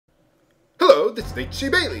Hello, this is H.C.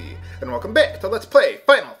 Bailey, and welcome back to Let's Play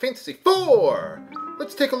Final Fantasy IV!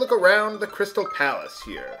 Let's take a look around the Crystal Palace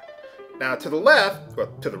here. Now to the left,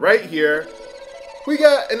 well, to the right here, we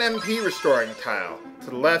got an MP restoring tile. To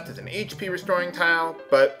the left is an HP restoring tile,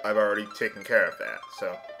 but I've already taken care of that.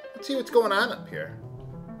 So, let's see what's going on up here.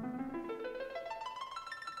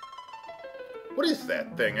 What is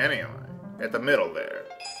that thing anyway? At the middle there.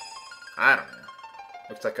 I don't know.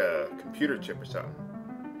 Looks like a computer chip or something.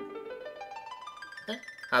 Hey,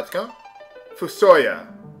 how's it going? Fusoya.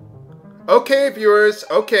 Okay, viewers,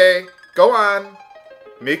 okay. Go on.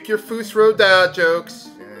 Make your Fusro Da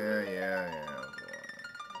jokes. Yeah.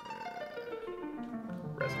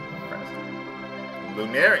 Present.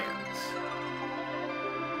 Lunarians.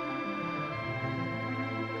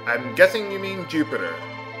 I'm guessing you mean Jupiter.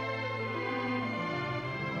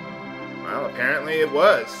 Well, apparently it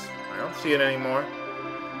was. I don't see it anymore.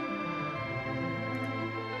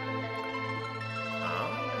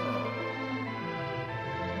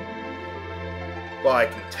 Well, I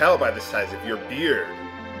can tell by the size of your beard.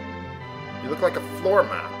 You look like a floor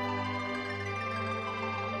mop.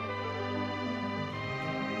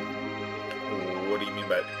 What do you mean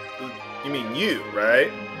by... You mean you,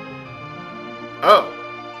 right? Oh.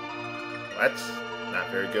 That's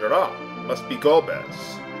not very good at all. Must be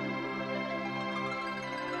Golbez.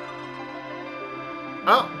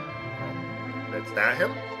 Oh. That's not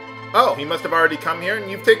him? Oh, he must have already come here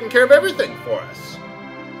and you've taken care of everything for us.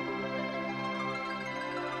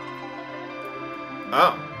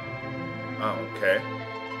 Oh. Oh, okay.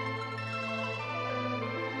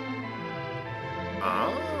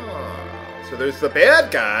 Ah. So there's the bad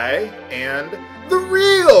guy and the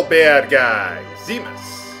real bad guy,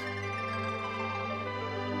 Zemus.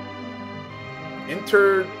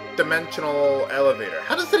 Interdimensional elevator.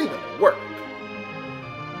 How does that even work?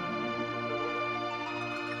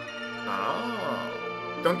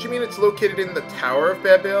 Oh. Don't you mean it's located in the Tower of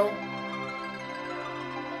Babel?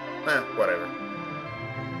 Whatever.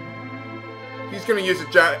 He's gonna use a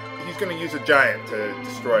giant to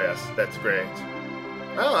destroy us. That's great.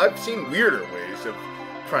 Well, I've seen weirder ways of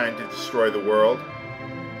trying to destroy the world.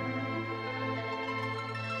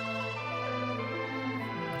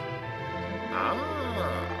 Ah.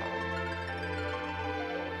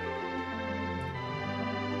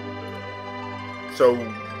 So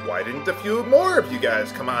why didn't a few more of you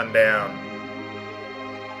guys come on down?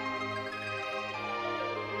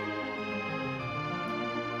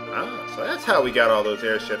 Ah, so that's how we got all those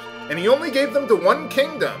airships. And he only gave them to one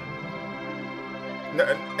kingdom. No,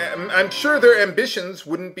 I'm sure their ambitions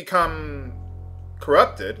wouldn't become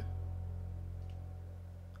corrupted.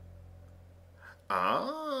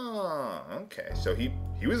 Ah, okay. So he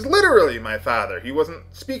was literally my father. He wasn't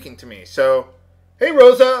speaking to me. So, hey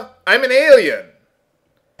Rosa, I'm an alien.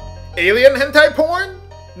 Alien hentai porn?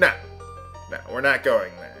 No, we're not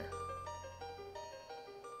going there.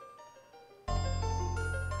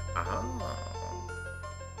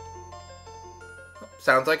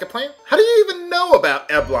 Sounds like a plan. How do you even know about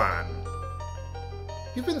Eblon?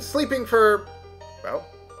 You've been sleeping for, well,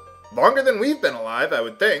 longer than we've been alive, I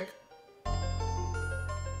would think.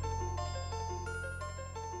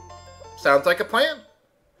 Sounds like a plan.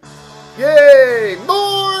 Yay!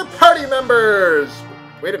 More party members!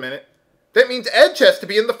 Wait a minute. That means Edge has to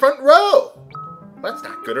be in the front row. That's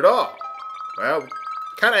not good at all. Well,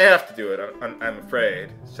 kind of have to do it, I'm afraid.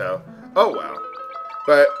 So, oh well.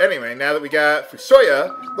 But anyway, now that we got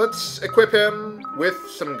Fusoya, let's equip him with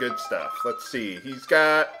some good stuff. Let's see. He's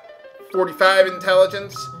got 45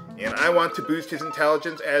 intelligence, and I want to boost his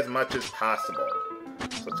intelligence as much as possible.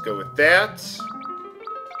 So let's go with that.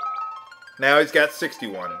 Now he's got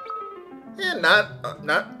 61. And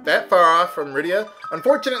not that far off from Rydia.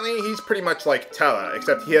 Unfortunately, he's pretty much like Tella,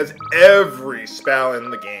 except he has every spell in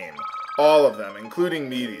the game. All of them, including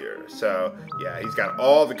Meteor. So, yeah, he's got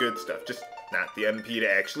all the good stuff. Just not the MP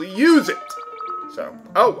to actually use it. So,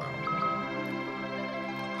 oh well.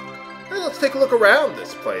 Well, let's take a look around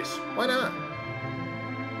this place. Why not?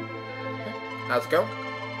 How's it going?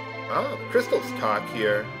 Oh, the crystals talk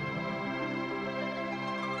here.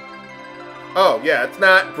 Oh, yeah, it's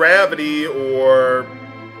not gravity or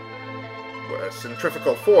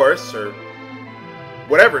centrifugal force or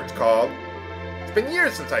whatever it's called. It's been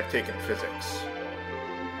years since I've taken physics.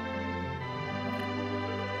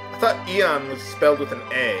 I thought Eon was spelled with an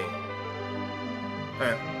A.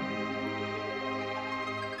 Huh.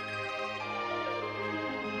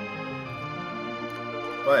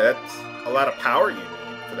 Boy, that's a lot of power you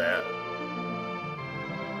need for that.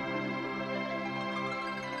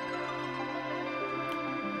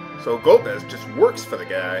 So Golbez just works for the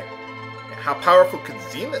guy. How powerful could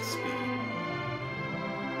Zemus be?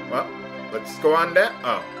 well, let's go on down.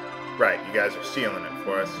 Oh, right, you guys are sealing it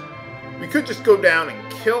for us. We could just go down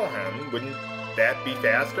and kill him. Wouldn't that be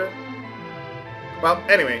faster? Well,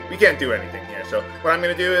 anyway, we can't do anything here. So what I'm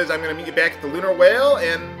going to do is I'm going to meet you back at the Lunar Whale,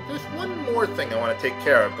 and there's one more thing I want to take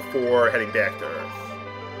care of before heading back to Earth.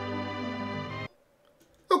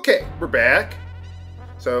 Okay, we're back.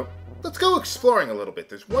 So let's go exploring a little bit.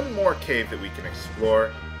 There's one more cave that we can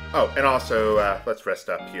explore. Oh, and also, let's rest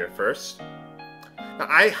up here first. Now,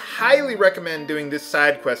 I highly recommend doing this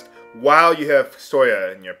side quest while you have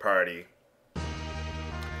Soya in your party.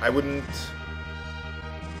 I wouldn't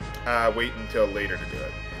wait until later to do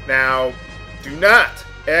it. Now, do not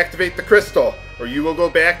activate the crystal, or you will go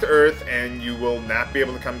back to Earth and you will not be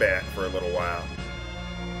able to come back for a little while.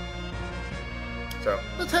 So,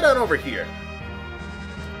 let's head on over here.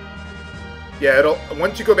 Yeah,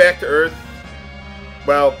 once you go back to Earth,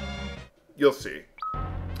 well, you'll see.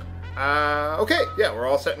 Okay, yeah, we're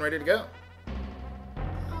all set and ready to go.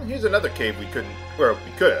 Well, here's another cave we could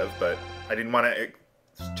have, but I didn't want to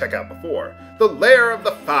check out before. The Lair of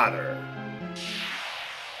the Father.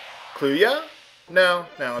 Clue ya? No,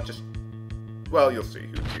 just, well, you'll see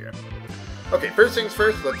who's here. Okay, first things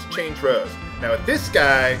first, let's change rows. Now with this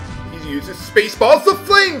guy, he uses Spaceballs the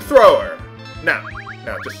Flamethrower! No,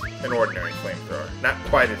 just an ordinary flamethrower. Not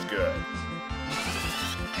quite as good.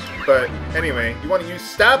 But anyway, you want to use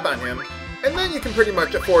Stop on him, and then you can pretty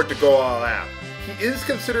much afford to go all out. He is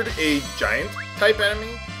considered a giant type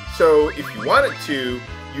enemy, so if you wanted to,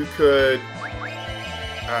 you could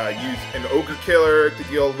use an Ogre Killer to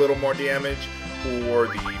deal a little more damage, or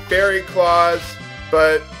the Fairy Claws,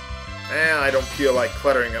 but I don't feel like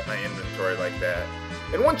cluttering up my inventory like that.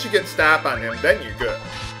 And once you get Stop on him, then you're good.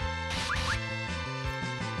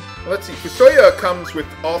 Let's see, Fusoya comes with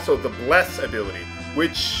also the Bless ability,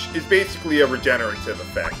 which is basically a regenerative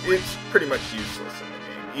effect. It's pretty much useless in the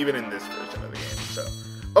game, even in this version of the game, so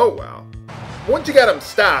oh well. Once you got him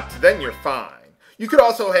stopped, then you're fine. You could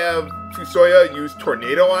also have Fusoya use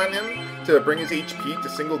Tornado on him to bring his HP to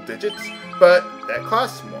single digits, but that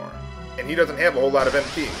costs more, and he doesn't have a whole lot of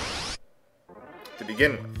MP to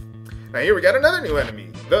begin with. Now here we got another new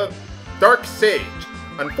enemy, the Dark Sage.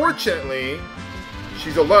 Unfortunately,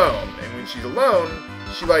 she's alone, and when she's alone,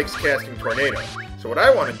 she likes casting Tornado. So what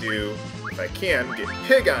I want to do, if I can, get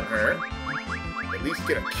Pig on her, at least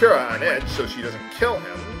get a Cura on Edge so she doesn't kill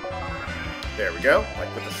him. There we go,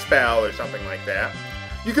 like with a spell or something like that.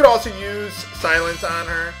 You could also use Silence on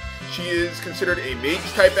her. She is considered a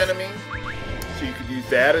Mage-type enemy, so you could use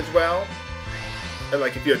that as well. And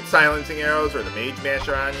like if you had Silencing Arrows or the Mage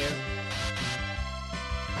Masher on you.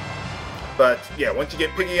 But yeah, once you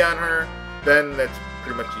get Piggy on her, then that's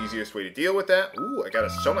pretty much the easiest way to deal with that. Ooh, I got a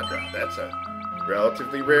Soma drop. That's a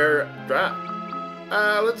relatively rare drop.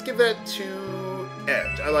 Let's give that to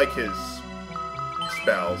Edge. I like his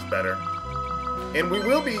spells better. And we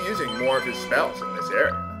will be using more of his spells in this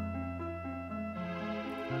area.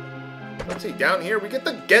 Let's see, down here we get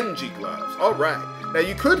the Genji gloves. Alright. Now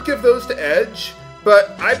you could give those to Edge,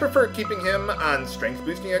 but I prefer keeping him on strength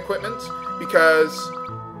boosting equipment because,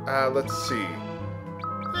 let's see.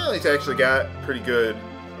 Well, he's actually got pretty good,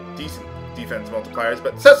 decent defense multipliers,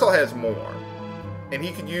 but Cecil has more. And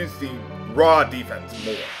he could use the raw defense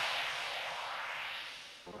more.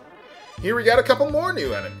 Here we got a couple more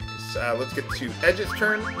new enemies. Let's get to Edge's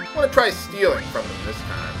turn. I want to try stealing from them this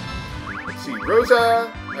time. Let's see, Rosa,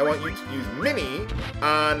 I want you to use Mini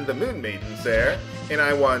on the Moon Maidens there. And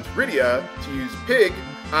I want Rydia to use Pig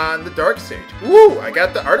on the Dark Sage. Woo, I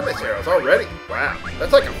got the Artemis arrows already. Wow,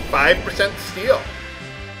 that's like a 5% steal.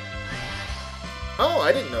 Oh,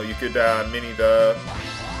 I didn't know you could mini the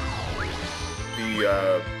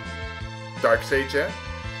Dark Sage yet.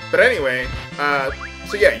 But anyway,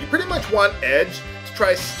 so yeah, you pretty much want Edge to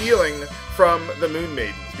try stealing from the Moon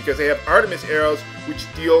Maidens because they have Artemis arrows which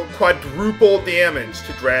deal quadruple damage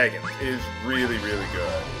to dragons. It is really, really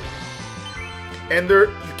good. And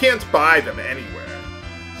you can't buy them anywhere.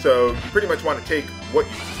 So you pretty much want to take what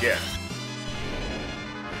you can get.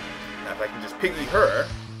 Now if I can just piggy her,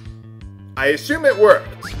 I assume it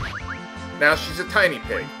worked. Now she's a tiny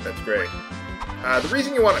pig. That's great. The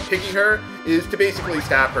reason you want to piggy her is to basically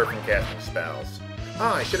stop her from casting spells.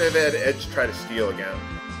 Oh, I should have had Edge try to steal again.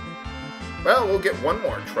 Well, we'll get one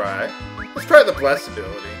more try. Let's try the Bless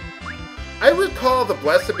ability. I recall the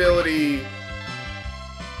Bless ability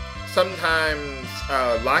sometimes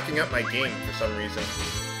locking up my game for some reason.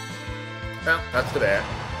 Well, that's to that.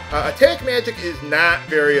 Attack magic is not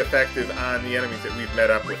very effective on the enemies that we've met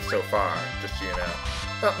up with so far, just so you know.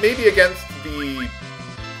 Well, maybe against the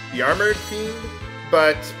Armored Fiend,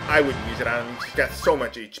 but I wouldn't use it on him. He's got so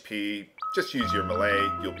much HP. just use your melee.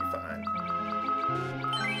 You'll be fine.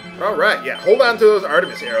 Alright, yeah, hold on to those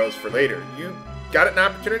Artemis arrows for later. You got an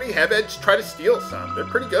opportunity, have Edge try to steal some. They're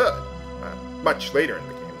pretty good. Much later in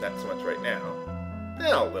the game, not so much right now.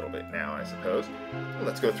 Well, a little bit now, I suppose. Well,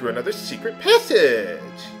 let's go through another secret passage.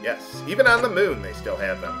 Yes, even on the moon they still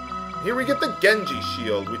have them. Here we get the Genji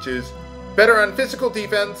shield, which is better on physical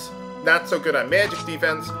defense, not so good on magic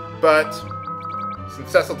defense, but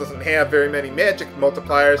since Cecil doesn't have very many magic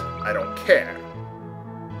multipliers, I don't care.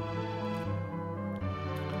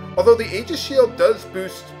 Although the Aegis shield does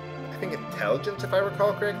boost, I think, intelligence, if I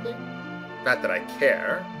recall correctly. Not that I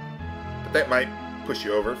care, but that might push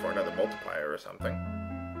you over for another multiplier or something.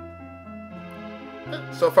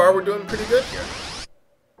 So far, we're doing pretty good here.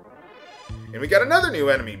 And we got another new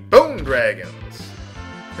enemy, Bone Dragons.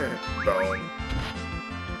 Bone.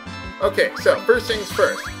 Okay, so first things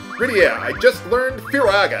first. Rydia, I just learned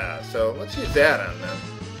Firaga, so let's use that on them.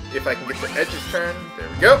 If I can get to Edge's turn, there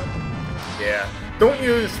we go. Yeah. Don't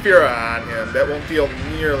use Fira on him. That won't deal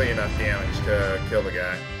nearly enough damage to kill the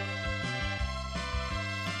guy.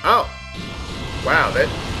 Oh. Wow, that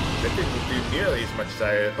didn't do nearly as much as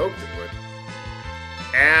I had hoped it would.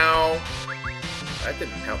 Ow. That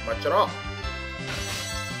didn't help much at all.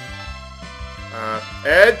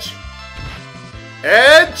 Edge?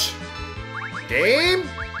 Edge? Game?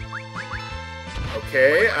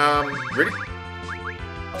 Okay, ready?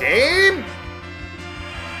 Game?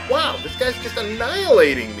 Wow, this guy's just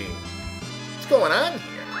annihilating me. What's going on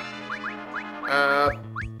here?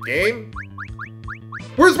 Game?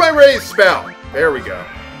 Where's my raise spell? There we go.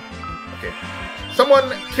 Okay.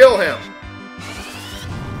 Someone kill him.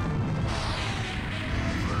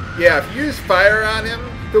 Yeah, if you use fire on him,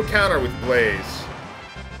 he'll counter with blaze.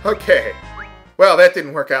 Okay. Well, that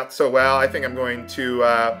didn't work out so well. I think I'm going to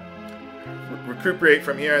recuperate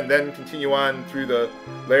from here and then continue on through the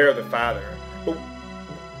lair of the Father. But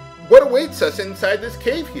what awaits us inside this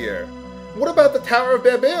cave here? What about the Tower of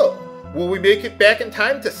Babel? Will we make it back in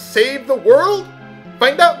time to save the world?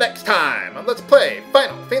 Find out next time on Let's Play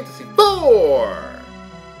Final Fantasy IV!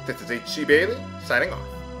 This is H.C. Bailey, signing off.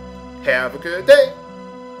 Have a good day!